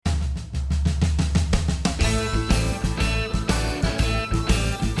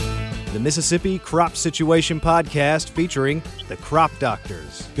Mississippi Crop Situation Podcast featuring the Crop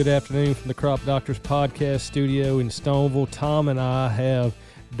Doctors. Good afternoon from the Crop Doctors Podcast studio in Stoneville. Tom and I have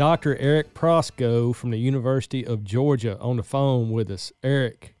Dr. Eric Prostko from the University of Georgia on the phone with us.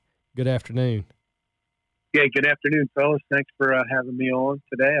 Eric, good afternoon. Yeah, good afternoon, fellas. Thanks for having me on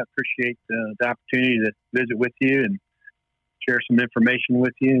today. I appreciate the opportunity to visit with you and share some information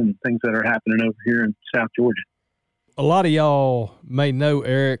with you and things that are happening over here in South Georgia. A lot of y'all may know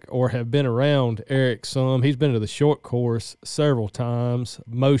Eric or have been around Eric some. He's been to the short course several times.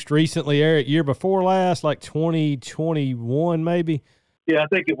 Most recently, Eric, year before last, like 2021 maybe? Yeah, I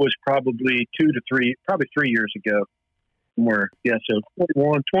think it was probably 3 years ago. So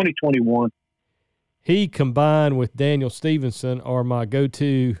 2021. He combined with Daniel Stevenson are my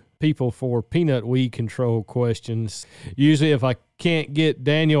go-to people for peanut weed control questions. Usually if I can't get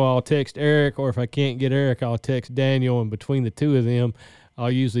Daniel, I'll text Eric, or if I can't get Eric, I'll text Daniel, and between the two of them,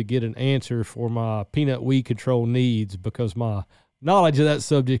 I'll usually get an answer for my peanut weed control needs because my knowledge of that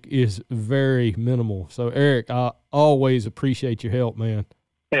subject is very minimal. So, Eric, I always appreciate your help, man.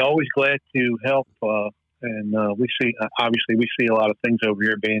 Hey, always glad to help, and we see a lot of things over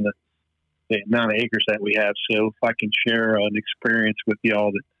here being the amount of acres that we have. So if I can share an experience with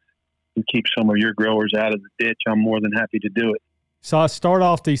y'all that can keep some of your growers out of the ditch, I'm more than happy to do it. So I start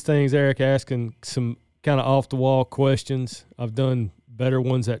off these things, Eric, asking some kind of off-the-wall questions. I've done better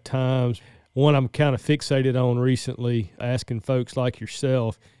ones at times. One I'm kind of fixated on recently, asking folks like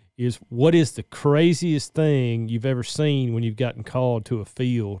yourself, is what is the craziest thing you've ever seen when you've gotten called to a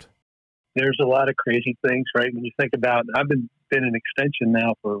field? There's a lot of crazy things, right? When you think about, I've been in extension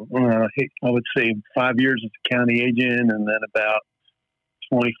now for, I would say 5 years as a county agent, and then about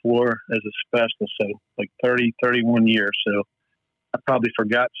 24 as a specialist, so like 31 years. So I probably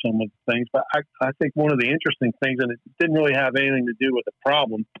forgot some of the things, but I think one of the interesting things, and it didn't really have anything to do with the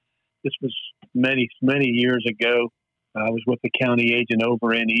problem. This was many years ago. I was with the county agent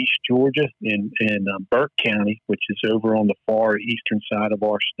over in East Georgia in Burke County, which is over on the far eastern side of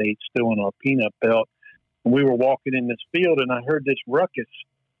our state, still in our peanut belt. And we were walking in this field, and I heard this ruckus.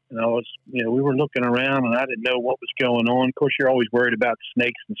 And I was, we were looking around, and I didn't know what was going on. Of course, you're always worried about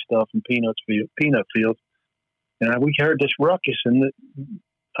snakes and stuff in peanut fields. And we heard this ruckus, and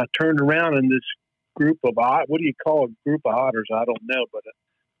I turned around, and this group of what do you call a group of otters? I don't know, but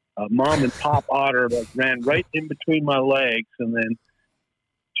a mom and pop otter ran right in between my legs, and then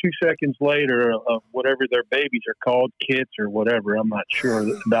 2 seconds later, whatever their babies are called, kits or whatever, I'm not sure,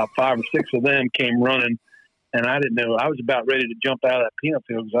 about 5 or 6 of them came running, and I didn't know. I was about ready to jump out of that peanut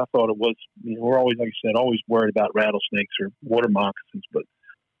field because I thought it was, we're always, like I said, always worried about rattlesnakes or water moccasins, but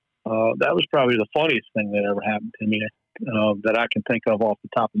that was probably the funniest thing that ever happened to me that I can think of off the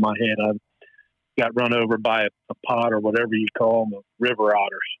top of my head. I got run over by a pod or whatever you call them, river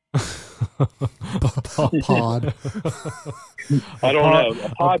otters. A pod. I don't know.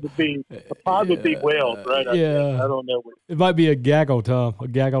 A pod would be whales, right? Yeah. I don't know. It might be a gaggle, Tom. A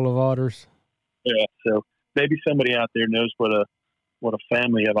gaggle of otters. Yeah. So maybe somebody out there knows what a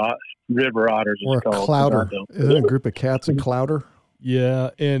family of river otters is or called. Or a clouder. Isn't it a group of cats a clouder? Yeah,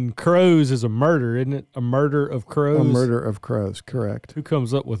 and crows is a murder, isn't it? A murder of crows? A murder of crows, correct. Who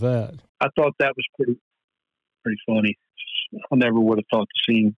comes up with that? I thought that was pretty funny. I never would have thought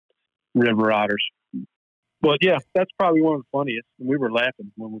to see river otters. But yeah, that's probably one of the funniest. We were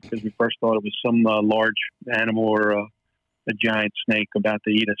laughing because we first thought it was some large animal or a giant snake about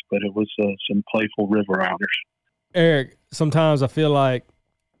to eat us, but it was some playful river otters. Eric, sometimes I feel like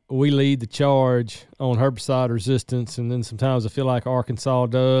we lead the charge on herbicide resistance, and then sometimes I feel like Arkansas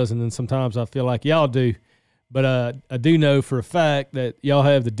does, and then sometimes I feel like y'all do. But I do know for a fact that y'all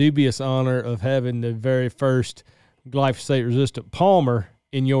have the dubious honor of having the very first glyphosate-resistant palmer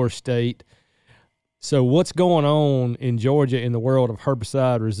in your state. So what's going on in Georgia in the world of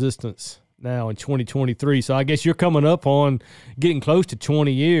herbicide resistance now in 2023? So I guess you're coming up on getting close to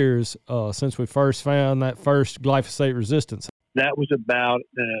 20 years since we first found that first glyphosate resistance. That was about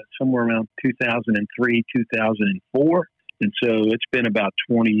somewhere around 2003, 2004. And so it's been about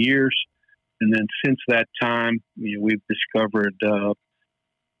 20 years. And then since that time, we've discovered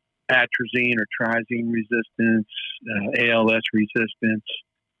atrazine or trizine resistance, ALS resistance.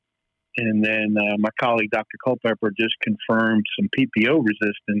 And then my colleague, Dr. Culpepper, just confirmed some PPO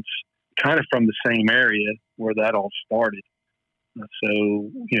resistance, kind of from the same area where that all started.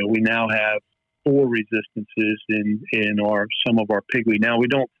 So, we now have 4 resistances in some of our pigweed. Now, we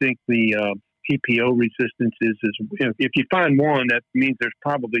don't think the PPO resistance is if you find one, that means there's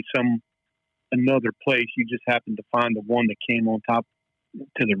probably another place. You just happen to find the one that came on top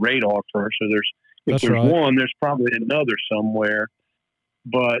to the radar first. So if there's one, there's probably another somewhere.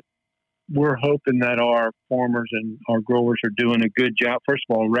 But we're hoping that our farmers and our growers are doing a good job. First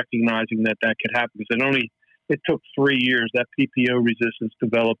of all, recognizing that could happen, because it took 3 years. That PPO resistance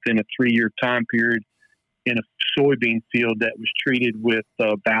developed in a 3-year time period in a soybean field that was treated with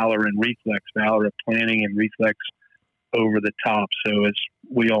Valor and Reflex, Valor at planting and Reflex over the top. So as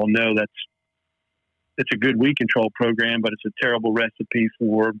we all know, it's a good weed control program, but it's a terrible recipe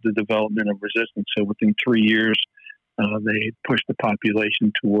for the development of resistance. So within 3 years, they pushed the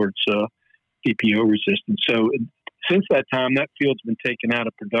population towards PPO resistance. So since that time, that field's been taken out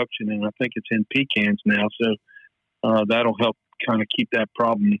of production, and I think it's in pecans now. So that'll help kind of keep that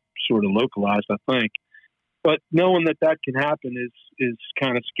problem sort of localized, I think. But knowing that can happen is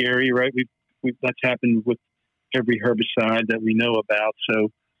kind of scary, right? That's happened with every herbicide that we know about. So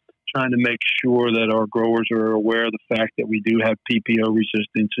trying to make sure that our growers are aware of the fact that we do have PPO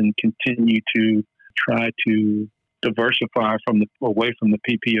resistance and continue to try to diversify away from the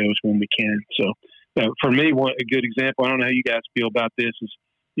PPOs when we can. So for me, a good example, I don't know how you guys feel about this, is,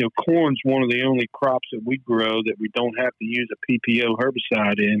 corn's one of the only crops that we grow that we don't have to use a PPO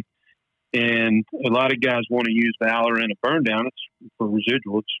herbicide in. And a lot of guys want to use Valor in a burn down. It's for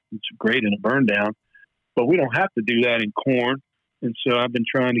residual. It's great in a burn down, but we don't have to do that in corn. And so I've been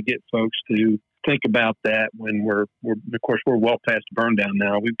trying to get folks to think about that when we're well past burn down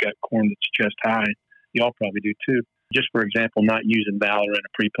now. We've got corn that's chest high. Y'all probably do too. Just for example, not using Valor in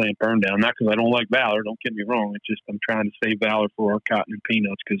a pre-plant burn down. Not because I don't like Valor. Don't get me wrong. It's just I'm trying to save Valor for our cotton and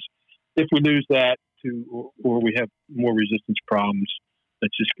peanuts, because if we lose that or we have more resistance problems,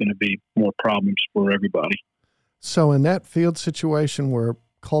 that's just going to be more problems for everybody. So in that field situation where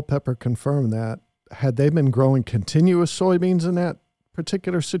Culpepper confirmed that, had they been growing continuous soybeans in that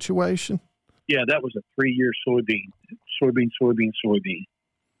particular situation? Yeah, that was a 3-year soybean.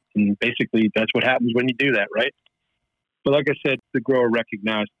 And basically that's what happens when you do that, right? But like I said, the grower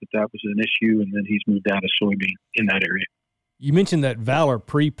recognized that was an issue, and then he's moved out of soybean in that area. You mentioned that Valor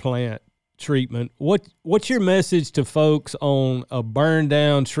pre-plant treatment. What's your message to folks on a burn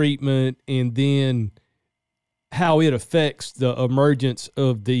down treatment, and then how it affects the emergence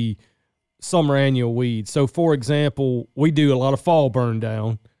of the summer annual weeds? So for example, we do a lot of fall burn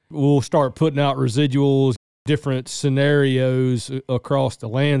down. We'll start putting out residuals, different scenarios across the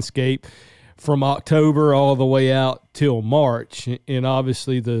landscape from October all the way out till March. And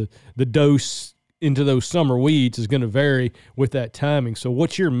obviously the dose into those summer weeds is going to vary with that timing. So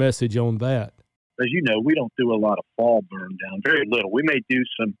what's your message on that? As you know, we don't do a lot of fall burn down, very little. We may do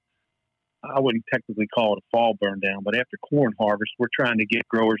some, I wouldn't technically call it a fall burn down, but after corn harvest, we're trying to get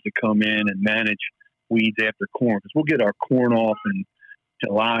growers to come in and manage weeds after corn, because we'll get our corn off in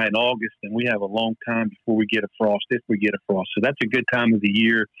July and August, and we have a long time before we get a frost, if we get a frost. So that's a good time of the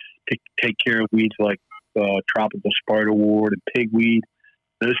year to take care of weeds like tropical spiderwort and pigweed,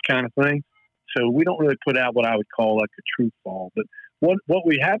 those kind of things. So we don't really put out what I would call like a true fall. But what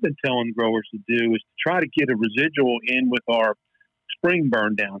we have been telling growers to do is to try to get a residual in with our spring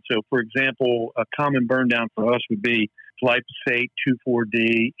burn down. So, for example, a common burn down for us would be glyphosate,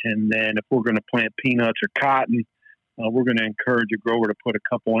 2,4-D, and then if we're going to plant peanuts or cotton, we're going to encourage a grower to put a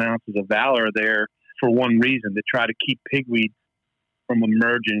couple ounces of Valor there for one reason, to try to keep pigweed from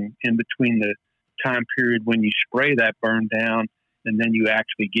emerging in between the time period when you spray that burn down and then you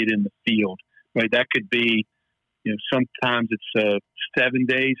actually get in the field. Right? That could be, sometimes it's 7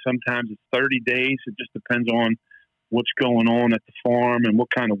 days, sometimes it's 30 days. It just depends on what's going on at the farm and what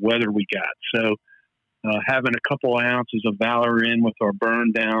kind of weather we got. So having a couple of ounces of Valor in with our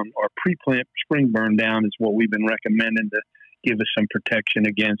burn down, our pre-plant spring burn down, is what we've been recommending to give us some protection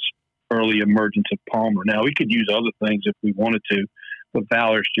against early emergence of palmer. Now, we could use other things if we wanted to, but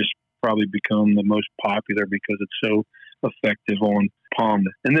Valor's just probably become the most popular because it's so effective on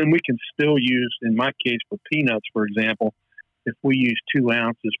palmer. And then we can still use, in my case for peanuts, for example, if we use 2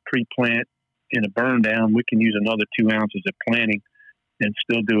 ounces pre-plant in a burn down, we can use another 2 ounces at planting and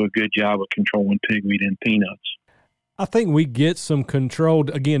still do a good job of controlling pigweed in peanuts. I think we get some control,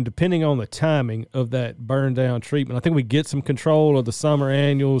 again, depending on the timing of that burn down treatment. I think we get some control of the summer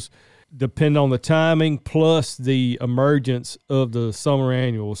annuals, depend on the timing, plus the emergence of the summer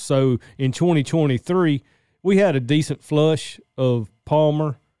annuals. So in 2023, we had a decent flush of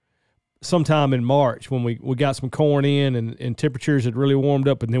palmer sometime in March when we got some corn in and temperatures had really warmed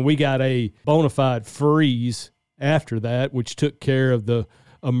up, and then we got a bona fide freeze after that, which took care of the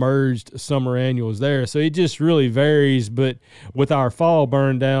emerged summer annuals there. So it just really varies. But with our fall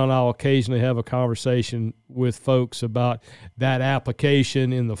burn down, I'll occasionally have a conversation with folks about that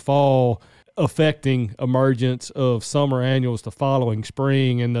application in the fall affecting emergence of summer annuals the following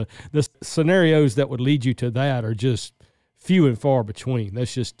spring. And the scenarios that would lead you to that are just few and far between.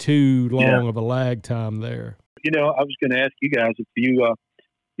 That's just too long of a lag time there. I was going to ask you guys if you,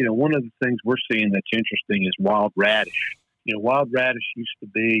 one of the things we're seeing that's interesting is wild radish. Wild radish used to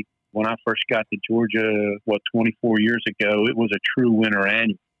be, when I first got to Georgia, 24 years ago, it was a true winter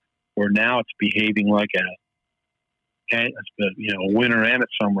annual, where now it's behaving like a winter and a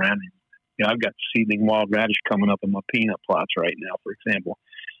summer annual. I've got seedling wild radish coming up in my peanut plots right now, for example.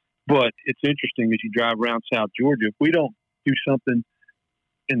 But it's interesting as you drive around South Georgia, if we don't do something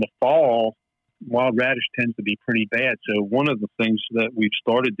in the fall, wild radish tends to be pretty bad. So one of the things that we've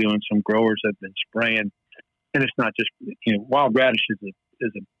started doing, some growers have been spraying, and it's not just, wild radish is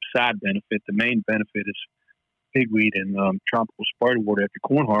a side benefit. The main benefit is pigweed and tropical spiderwort after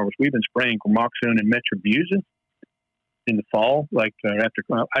corn harvest. We've been spraying gramoxone and metribuzin in the fall, I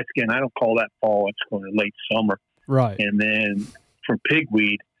don't call that fall, it's called late summer. Right. And then for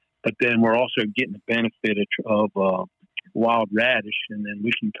pigweed, but then we're also getting the benefit of wild radish, and then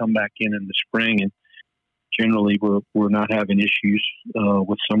we can come back in the spring, and generally we're not having issues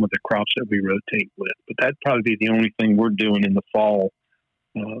with some of the crops that we rotate with. But that'd probably be the only thing we're doing in the fall.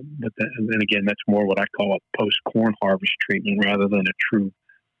 And then again, that's more what I call a post-corn harvest treatment rather than a true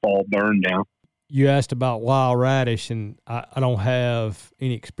fall burn down. You asked about wild radish, and I don't have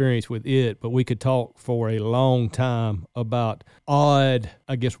any experience with it, but we could talk for a long time about odd,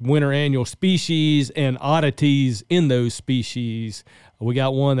 winter annual species and oddities in those species. We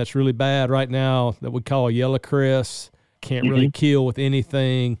got one that's really bad right now that we call yellow cress. Can't really kill with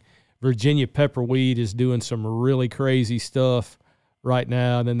anything. Virginia pepperweed is doing some really crazy stuff right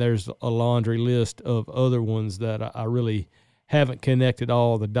now. And then there's a laundry list of other ones that I really haven't connected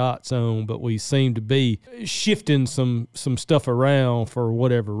all the dots on, but we seem to be shifting some stuff around for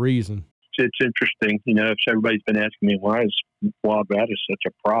whatever reason. It's interesting. If everybody's been asking me, why is wild radish such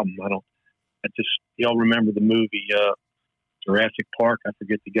a problem? Y'all remember the movie Jurassic Park? I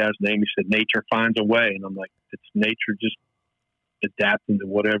forget the guy's name. He said, nature finds a way. And I'm like, it's nature just adapting to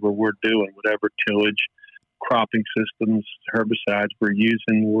whatever we're doing, whatever tillage, cropping systems, herbicides we're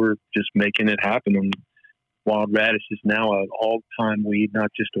using, we're just making it happen. And wild radish is now an all-time weed, not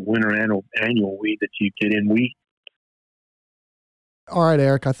just a winter annual weed that you get in wheat. All right,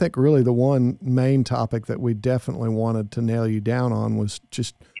 Eric, I think really the one main topic that we definitely wanted to nail you down on was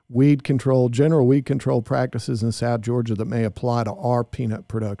just weed control, general weed control practices in South Georgia that may apply to our peanut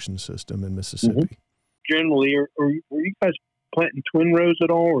production system in Mississippi. Mm-hmm. Generally, were you guys planting twin rows at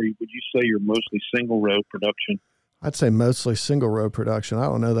all, or would you say you're mostly single row production? I'd say mostly single row production. I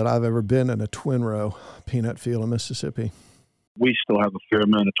don't know that I've ever been in a twin row peanut field in Mississippi. We still have a fair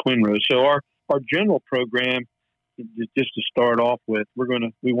amount of twin rows. So our general program, just to start off with,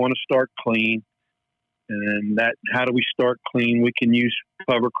 we want to start clean. And how do we start clean? We can use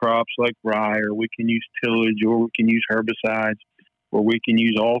cover crops like rye, or we can use tillage, or we can use herbicides, or we can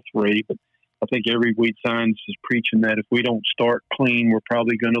use all three. But I think every weed scientist is preaching that if we don't start clean, we're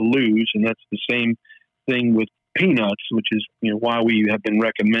probably going to lose. And that's the same thing with peanuts, which is why we have been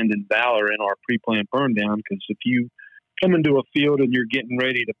recommending Valor in our pre-plant burn down. Because if you come into a field and you're getting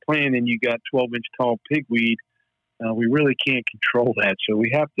ready to plant and you got 12-inch tall pigweed, we really can't control that. So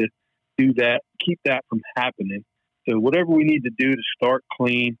we have to do that, keep that from happening. So whatever we need to do to start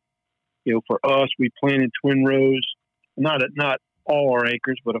clean, for us, we planted twin rows, not all our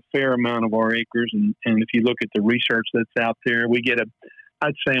acres, but a fair amount of our acres. And if you look at the research that's out there, we get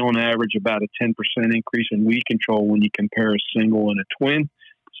I'd say on average about a 10% increase in weed control when you compare a single and a twin.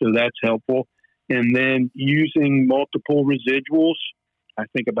 So that's helpful. And then using multiple residuals, I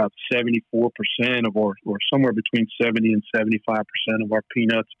think about 74% of or somewhere between 70 and 75% of our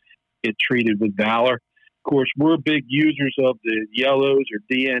peanuts get treated with Valor. Of course, we're big users of the yellows or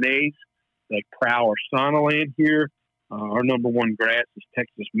DNAs like Prow or Sonoland here. Our number one grass is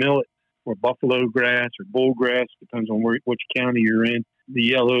Texas millet or buffalo grass or bullgrass, depends on which county you're in. The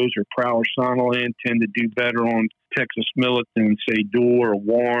yellows or Prow or Sonoland tend to do better on Texas millet than, say, Door or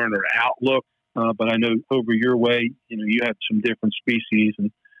Warren or Outlook. But I know over your way, you have some different species,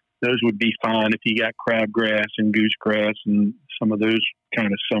 and those would be fine if you got crabgrass and goosegrass and some of those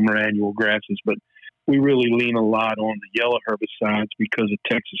kind of summer annual grasses. But we really lean a lot on the yellow herbicides because of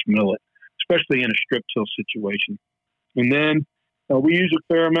Texas millet, especially in a strip till situation. And then we use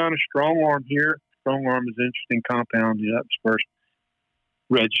a fair amount of strong arm here. Strong arm is an interesting compound. That was first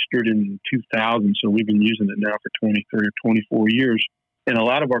registered in 2000, so we've been using it now for 23 or 24 years. And a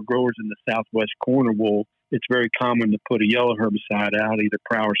lot of our growers in the southwest corner it's very common to put a yellow herbicide out, either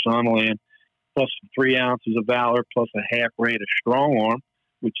Prow or Sonoland, plus 3 ounces of Valor, plus a half rate of strong arm,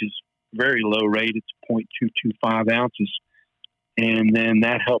 which is very low rate. It's 0.225 ounces. And then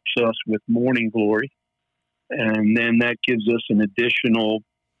that helps us with morning glory. And then that gives us an additional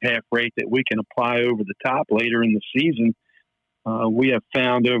half rate that we can apply over the top later in the season. We have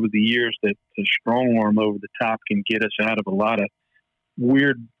found over the years that the strong arm over the top can get us out of a lot of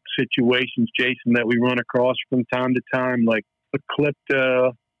weird situations, Jason, that we run across from time to time, like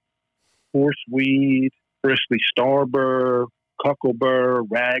Eclipta, horseweed, bristly starburr, cuckleburr,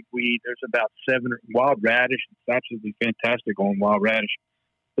 ragweed. There's about 7 wild radish. It's absolutely fantastic on wild radish.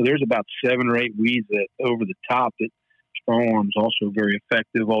 So there's about 7 or 8 weeds that over the top that strong arm is also very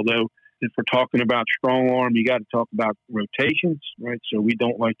effective. Although if we're talking about strong arm, you got to talk about rotations, right? So we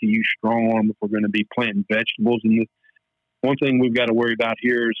don't like to use strong arm if we're going to be planting vegetables. And the one thing we've got to worry about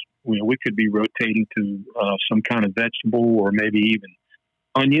here is, we could be rotating to some kind of vegetable or maybe even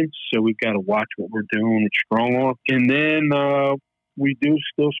onions. So we've got to watch what we're doing with strong arm. And then we do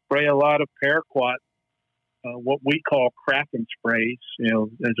still spray a lot of paraquat, what we call cracking sprays.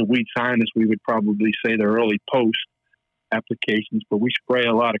 As a weed scientist, we would probably say they're early post applications, but we spray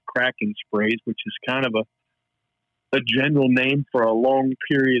a lot of cracking sprays, which is kind of a general name for a long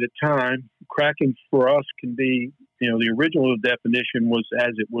period of time. Cracking for us can be, the original definition was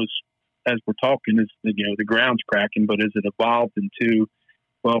as we're talking, is the ground's cracking, but as it evolved into,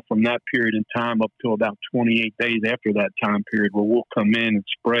 from that period in time up to about 28 days after that time period, where we'll come in and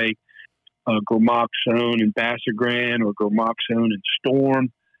spray Gramoxone and Basagran or Gramoxone and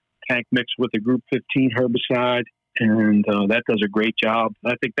Storm, tank mixed with a Group 15 herbicide, and that does a great job.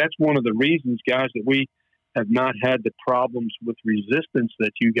 I think that's one of the reasons, guys, that we have not had the problems with resistance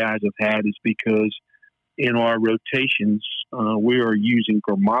that you guys have had, is because in our rotations, we are using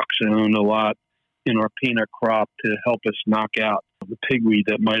Gramoxone a lot in our peanut crop to help us knock out the pigweed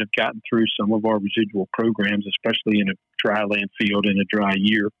that might have gotten through some of our residual programs, especially in a dry land field in a dry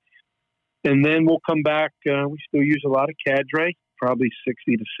year. And then we'll come back. We still use a lot of Cadre. Probably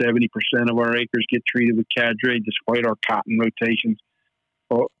 60 to 70% of our acres get treated with Cadre, despite our cotton rotations.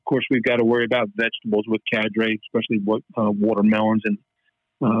 Well, of course, we've got to worry about vegetables with Cadre, especially watermelons and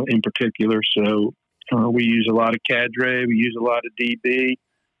in particular. So we use a lot of Cadre. We use a lot of DB.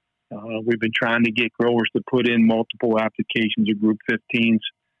 We've been trying to get growers to put in multiple applications of Group 15s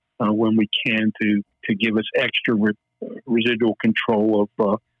when we can to give us extra residual control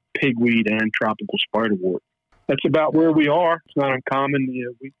of pigweed and tropical spiderwort. That's about where we are. It's not uncommon.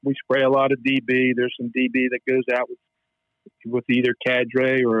 We spray a lot of DB. There's some DB that goes out with either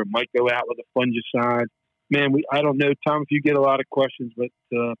Cadre, or it might go out with a fungicide. Man, I don't know, Tom, if you get a lot of questions, but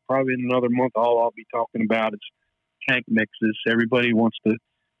probably in another month, all I'll be talking about is tank mixes. Everybody wants to,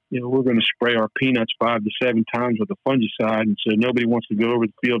 we're going to spray our peanuts 5 to 7 times with a fungicide, and so nobody wants to go over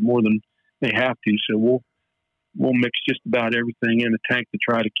the field more than they have to. So we'll mix just about everything in a tank to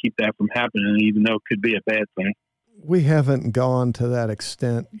try to keep that from happening, even though it could be a bad thing. We haven't gone to that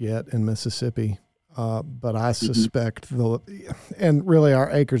extent yet in Mississippi, but I suspect and really our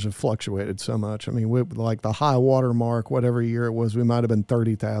acres have fluctuated so much. I mean, like the high water mark, whatever year it was, we might have been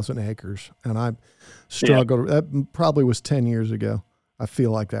 30,000 acres. And I struggled. Yeah. That probably was 10 years ago. I feel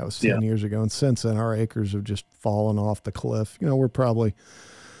like that was 10 years ago. And since then, our acres have just fallen off the cliff. We're probably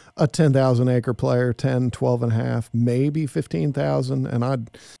a 10,000 acre player, 10, 12 and a half, maybe 15,000. And I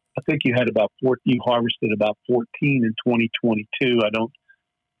think you had about 14, you harvested about 14 in 2022. I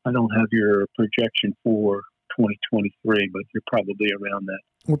don't have your projection for 2023, but you're probably around that.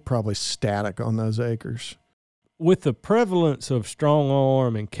 We're probably static on those acres. With the prevalence of strong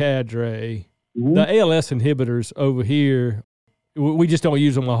arm and Cadre, the ALS inhibitors over here, we just don't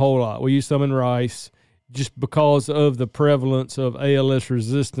use them a whole lot. We use some in rice just because of the prevalence of ALS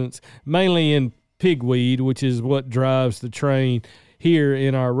resistance, mainly in pigweed, which is what drives the train here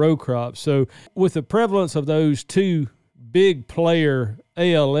in our row crops. So with the prevalence of those two big player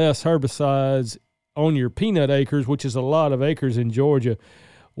ALS herbicides on your peanut acres, which is a lot of acres in Georgia,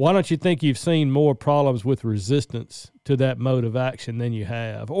 why don't you think you've seen more problems with resistance to that mode of action than you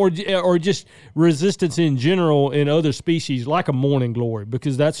have? Or just resistance in general in other species like a morning glory?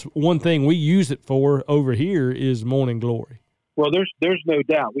 Because that's one thing we use it for over here is morning glory. Well, there's no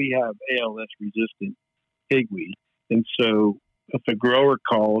doubt we have ALS resistant pigweed. And so if a grower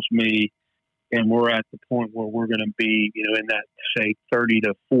calls me and we're at the point where we're going to be, in that, say, 30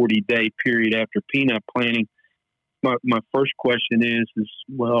 to 40 day period after peanut planting, my first question is,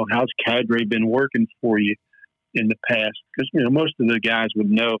 well, how's Cadre been working for you in the past? Because, most of the guys would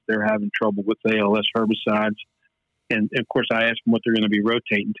know if they're having trouble with ALS herbicides. And, of course, I ask them what they're going to be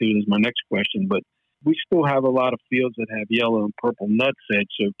rotating to is my next question. But we still have a lot of fields that have yellow and purple nutsedge.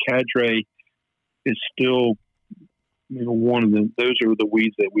 So Cadre is still, one of those are the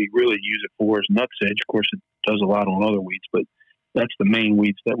weeds that we really use it for is nutsedge. Of course, it does a lot on other weeds. But That's the main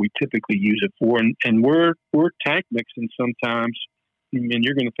weeds that we typically use it for. And we're tank mixing sometimes. I mean,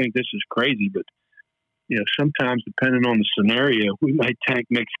 you're going to think this is crazy, but sometimes depending on the scenario, we might tank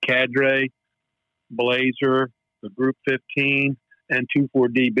mix Cadre, Blazer, the Group 15, and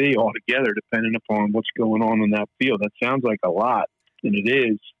 2,4-DB all together, depending upon what's going on in that field. That sounds like a lot, and it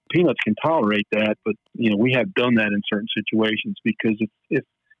is. Peanuts can tolerate that, but we have done that in certain situations because if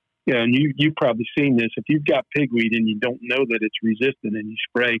and you've probably seen this. If you've got pigweed and you don't know that it's resistant, and you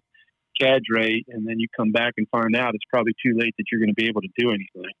spray Cadre, and then you come back and find out it's probably too late that you're going to be able to do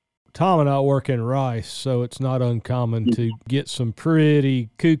anything. Tom and I work in rice, so it's not uncommon to get some pretty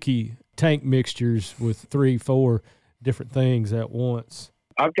kooky tank mixtures with 3-4 different things at once.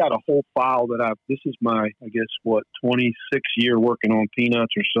 I've got a whole file that this is my, 26 year working on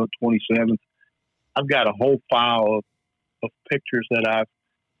peanuts, or so 27. I've got a whole file of pictures that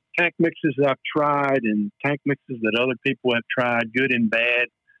tank mixes that I've tried, and tank mixes that other people have tried, good and bad,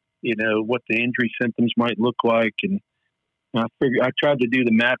 what the injury symptoms might look like. And I tried to do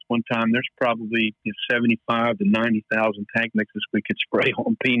the math one time. There's probably 75 to 90,000 tank mixes we could spray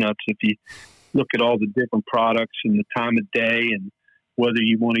on peanuts if you look at all the different products and the time of day, and whether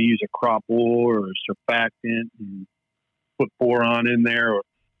you want to use a crop oil or a surfactant and put boron in there, or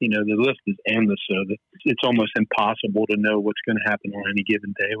the list is endless. So it's almost impossible to know what's going to happen on any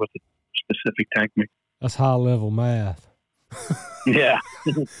given day with a specific tank mix. That's high level math. Yeah.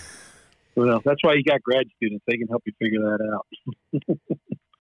 Well, that's why you got grad students. They can help you figure that out.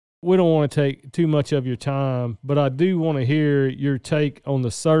 We don't want to take too much of your time, but I do want to hear your take on the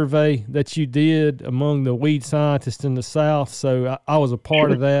survey that you did among the weed scientists in the South. So I was a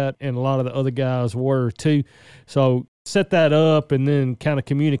part of that, and a lot of the other guys were too. So set that up and then kind of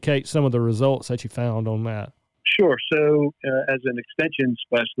communicate some of the results that you found on that. Sure. So as an extension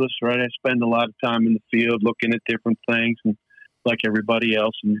specialist, right, I spend a lot of time in the field looking at different things, and like everybody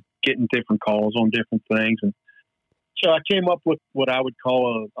else, and getting different calls on different things. And so I came up with what I would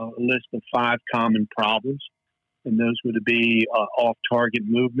call a list of 5 common problems. And those would be off-target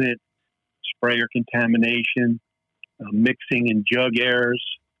movement, sprayer contamination, mixing and jug errors,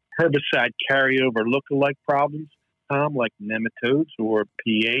 herbicide carryover lookalike problems, Tom, like nematodes or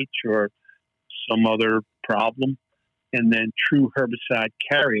pH or some other problem, and then true herbicide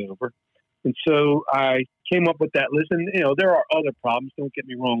carryover. And so I came up with that list. And, there are other problems. Don't get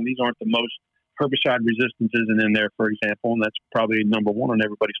me wrong. These aren't the most. Herbicide resistance isn't in there, for example, and that's probably number 1 on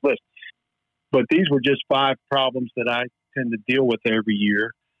everybody's list. But these were just 5 problems that I tend to deal with every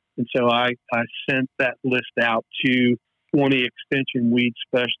year. And so I sent that list out to 20 extension weed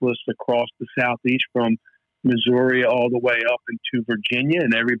specialists across the Southeast, from Missouri all the way up into Virginia.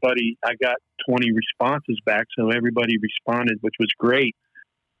 And I got 20 responses back. So everybody responded, which was great.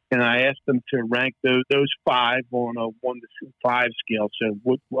 And I asked them to rank those 5 on a 1 to 5 scale. So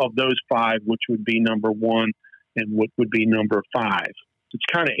of those 5, which would be number 1 and what would be number 5? It's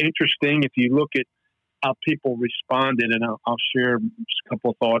kind of interesting if you look at how people responded, and I'll share a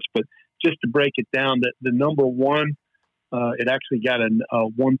couple of thoughts. But just to break it down, the number 1, it actually got a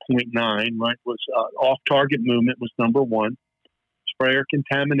 1.9, right? Was off-target movement was number 1. Sprayer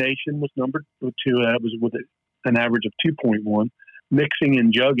contamination was number 2. That was with an average of 2.1. Mixing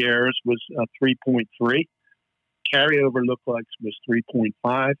and jug errors was 3.3. Carryover lookalikes was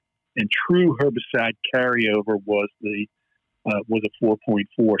 3.5, and true herbicide carryover was a 4.4.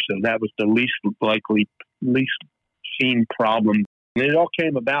 So that was the least seen problem. And it all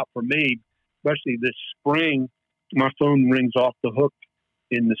came about for me, especially this spring. My phone rings off the hook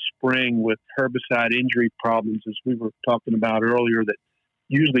in the spring with herbicide injury problems, as we were talking about earlier, that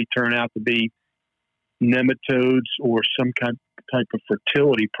usually turn out to be nematodes or some type of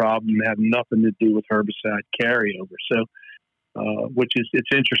fertility problem that have nothing to do with herbicide carryover. So,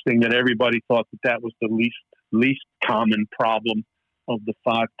 it's interesting that everybody thought that was the least common problem of the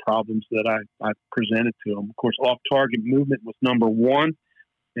 5 problems that I presented to them. Of course, off-target movement was number 1,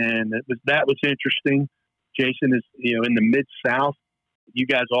 and that was interesting. Jason is, in the Mid-South. You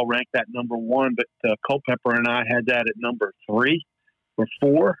guys all ranked that number 1, but Culpepper and I had that at number 3 or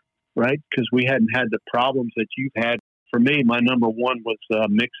 4. Right? Because we hadn't had the problems that you've had. For me, my number 1 was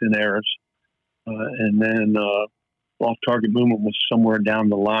mixing errors. And then off-target movement was somewhere down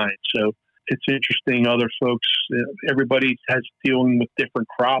the line. So it's interesting. Other folks, everybody has dealing with different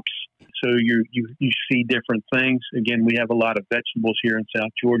crops. So you see different things. Again, we have a lot of vegetables here in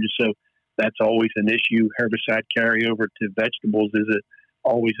South Georgia. So that's always an issue. Herbicide carryover to vegetables is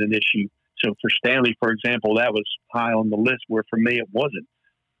always an issue. So for Stanley, for example, that was high on the list, where for me it wasn't.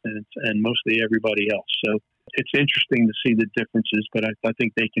 And mostly everybody else. So it's interesting to see the differences, but I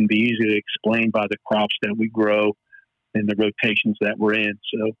think they can be easily explained by the crops that we grow in the rotations that we're in.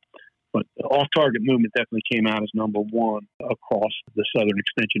 So, but the off-target movement definitely came out as number one across the Southern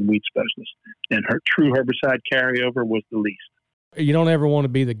Extension weed specialist. And her true herbicide carryover was the least. You don't ever want to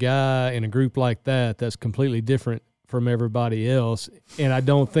be the guy in a group like that that's completely different from everybody else. And I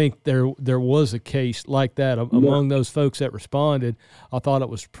don't think there was a case like that among those folks that responded. I thought it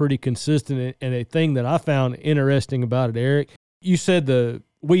was pretty consistent. And a thing that I found interesting about it, Eric, you said the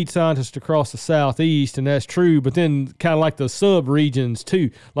weed scientists across the Southeast, and that's true, but then kind of like the sub-regions too,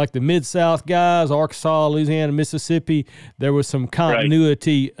 like the Mid-South guys, Arkansas, Louisiana, Mississippi, there was some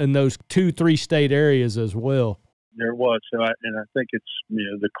continuity in those 2-3 state areas as well. There was. So I think it's,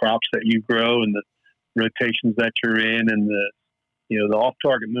 the crops that you grow and the rotations that you're in, and the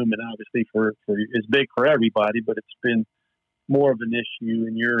off-target movement obviously for is big for everybody, but it's been more of an issue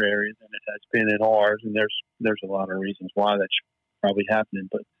in your area than it has been in ours. And there's a lot of reasons why that's probably happening,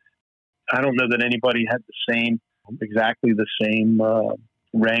 but I don't know that anybody had exactly the same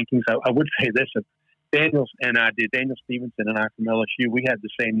rankings. I would say this: Daniel Stevenson and I from LSU, we had the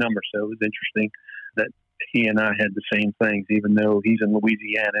same number, so it was interesting that he and I had the same things, even though he's in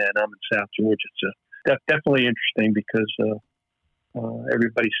Louisiana and I'm in South Georgia. So that's definitely interesting because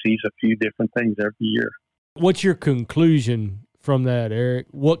everybody sees a few different things every year. What's your conclusion from that, Eric?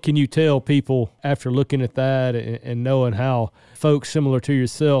 What can you tell people after looking at that and knowing how folks similar to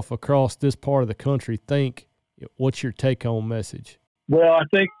yourself across this part of the country think? What's your take-home message? Well, I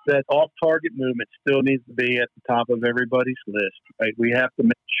think that off-target movement still needs to be at the top of everybody's list. Right? We have to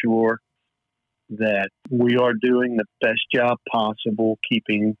make sure that we are doing the best job possible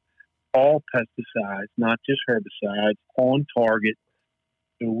keeping all pesticides, not just herbicides, on target,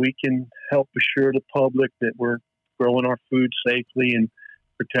 so we can help assure the public that we're growing our food safely and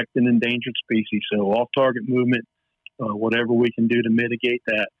protecting endangered species. So off-target movement, whatever we can do to mitigate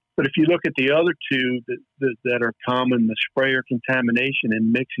that. But if you look at the other two that are common, the sprayer contamination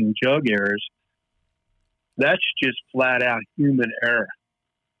and mixing jug errors, that's just flat out human error,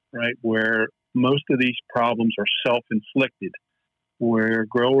 right? Where most of these problems are self-inflicted, where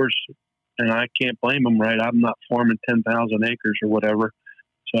growers, and I can't blame them, right? I'm not farming 10,000 acres or whatever,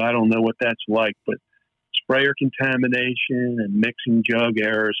 so I don't know what that's like, but sprayer contamination and mixing jug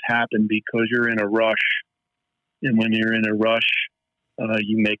errors happen because you're in a rush. And when you're in a rush,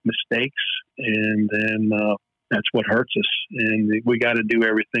 you make mistakes, and then that's what hurts us. And we got to do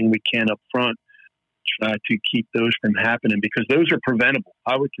everything we can up front, try to keep those from happening, because those are preventable.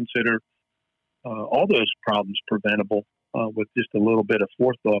 I would consider all those problems preventable with just a little bit of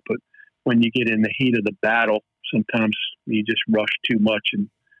forethought. But when you get in the heat of the battle, sometimes you just rush too much and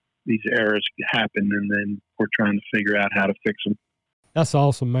these errors happen, and then we're trying to figure out how to fix them. That's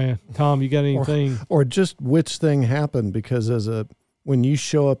awesome, man. Tom, you got anything? Or just which thing happened, because when you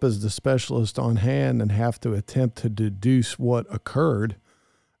show up as the specialist on hand and have to attempt to deduce what occurred,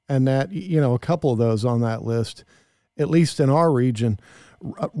 and that, a couple of those on that list, at least in our region,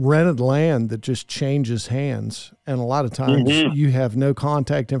 rented land that just changes hands. And a lot of times you have no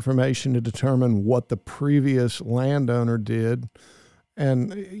contact information to determine what the previous landowner did.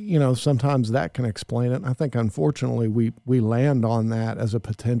 And, sometimes that can explain it. And I think, unfortunately, we land on that as a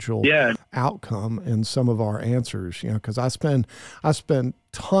potential outcome in some of our answers, because I spend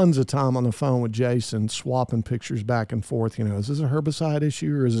tons of time on the phone with Jason swapping pictures back and forth. Is this a herbicide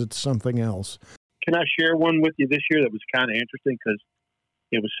issue or is it something else? Can I share one with you this year that was kind of interesting, because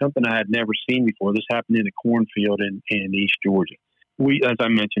it was something I had never seen before. This happened in a cornfield in East Georgia. As I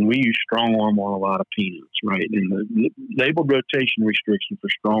mentioned, we use strong arm on a lot of peanuts, right? And the labeled rotation restriction for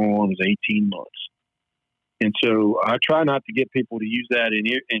strong arm is 18 months. And so I try not to get people to use that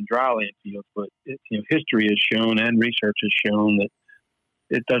in dryland fields, but history has shown and research has shown that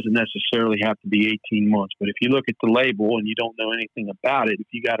it doesn't necessarily have to be 18 months. But if you look at the label and you don't know anything about it, if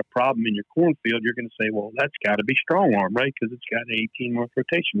you got a problem in your cornfield, you're going to say, well, that's got to be strong arm, right? Because it's got an 18-month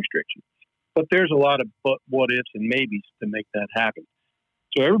rotation restriction. But there's a lot of what ifs and maybes to make that happen.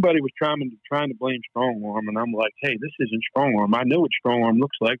 So everybody was trying to blame strong arm, and I'm like, hey, this isn't strong arm. I know what strong arm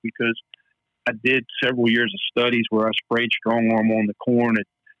looks like because I did several years of studies where I sprayed strong arm on the corn at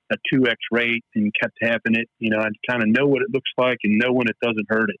a 2x rate and kept having it. I kind of know what it looks like and know when it doesn't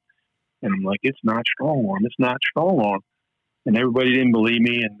hurt it. And I'm like, it's not strong arm. It's not strong arm. And everybody didn't believe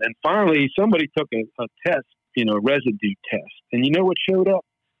me. And then finally somebody took a test, a residue test. And you know what showed up?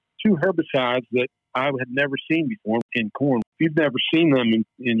 2 herbicides that I had never seen before in corn. If you've never seen them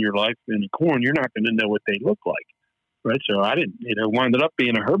in your life in corn, you're not going to know what they look like. Right. So I didn't, wound up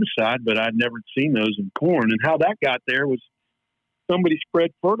being a herbicide, but I'd never seen those in corn. And how that got there was somebody spread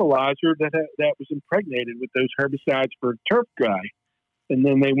fertilizer that was impregnated with those herbicides for turf dry. And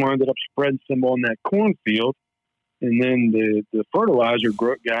then they wound up spreading some on that cornfield. And then the fertilizer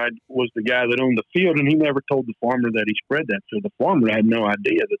guy was the guy that owned the field, and he never told the farmer that he spread that. So the farmer had no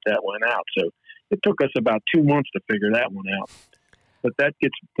idea that went out. So it took us about 2 months to figure that one out. But that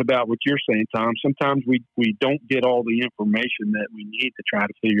gets about what you're saying, Tom. Sometimes we don't get all the information that we need to try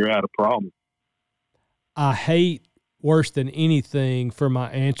to figure out a problem. I hate worse than anything for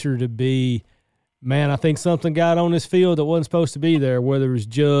my answer to be, man, I think something got on this field that wasn't supposed to be there, whether it was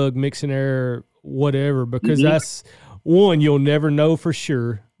jug, mixing error, whatever, because that's one, you'll never know for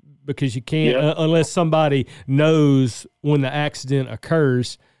sure because you can't, unless somebody knows when the accident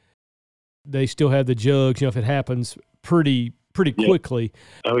occurs, they still have the jugs, if it happens pretty quickly.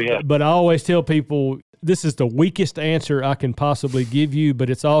 Oh, yeah. But I always tell people, this is the weakest answer I can possibly give you, but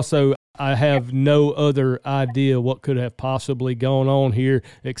it's also, I have no other idea what could have possibly gone on here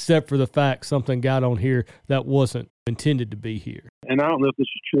except for the fact something got on here that wasn't intended to be here. And I don't know if this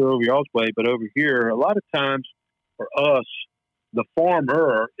is true over y'all's way, but over here, a lot of times for us, the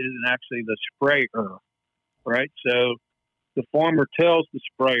farmer isn't actually the sprayer, right? So the farmer tells the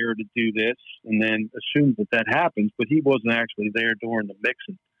sprayer to do this and then assumes that happens, but he wasn't actually there during the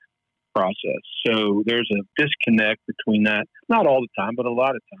mixing process. So there's a disconnect between that. Not all the time, but a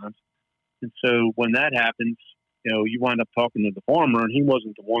lot of times. And so when that happens, you wind up talking to the farmer, and he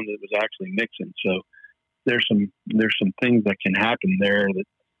wasn't the one that was actually mixing. So there's some things that can happen there that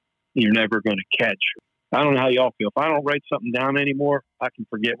you're never going to catch. I don't know how y'all feel. If I don't write something down anymore, I can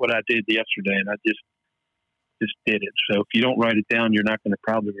forget what I did yesterday, and I just did it. So if you don't write it down, you're not going to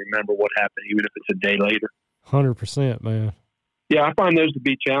probably remember what happened, even if it's a day later. 100%, man. Yeah, I find those to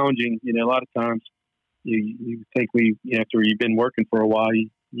be challenging. A lot of times you think after you've been working for a while,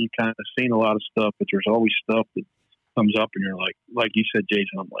 you kind of seen a lot of stuff, but there's always stuff that comes up and you're like you said,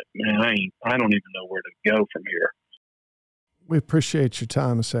 Jason, I'm like, man, I don't even know where to go from here. We appreciate your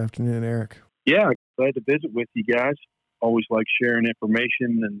time this afternoon, Eric. Yeah, glad to visit with you guys. Always like sharing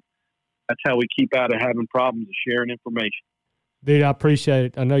information, and that's how we keep out of having problems, is sharing information. Dude, I appreciate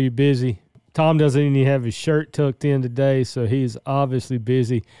it. I know you're busy. Tom doesn't even have his shirt tucked in today, so he's obviously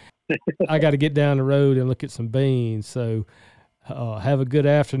busy. I got to get down the road and look at some beans, so have a good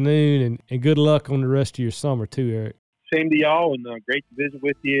afternoon and good luck on the rest of your summer too, Eric. Same to y'all, and great to visit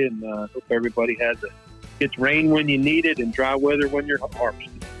with you, and hope everybody gets rain when you need it and dry weather when you're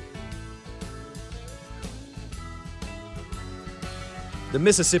harvesting. The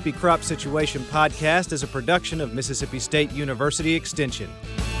Mississippi Crop Situation Podcast is a production of Mississippi State University Extension.